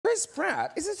Chris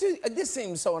Pratt, this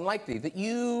seems so unlikely that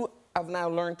you have now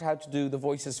learned how to do the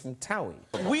voices from Towie.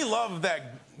 We love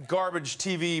that garbage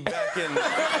TV back in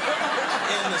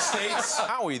the States.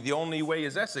 Towie, The Only Way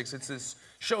is Essex. It's this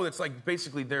show that's like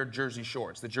basically their Jersey Shore.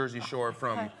 It's the Jersey Shore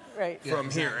from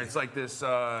here. It's like this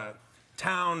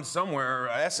town somewhere,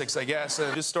 Essex, I guess.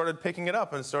 I just started picking it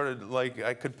up and started, like,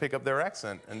 I could pick up their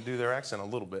accent and do their accent a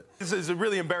little bit. This is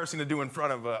really embarrassing to do in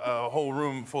front of a whole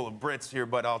room full of Brits here,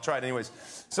 but I'll try it anyways.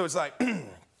 So it's like,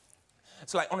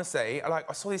 honestly, I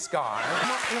saw this guy,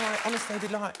 honestly, did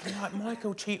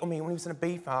Michael cheat on me when he was in a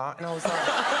beefer, and I was like,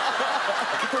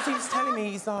 because he was telling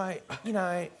me, he's like, you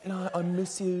know, like, I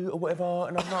miss you, or whatever,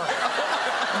 and I'm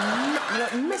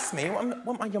like, you miss me? What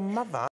am I, your mother?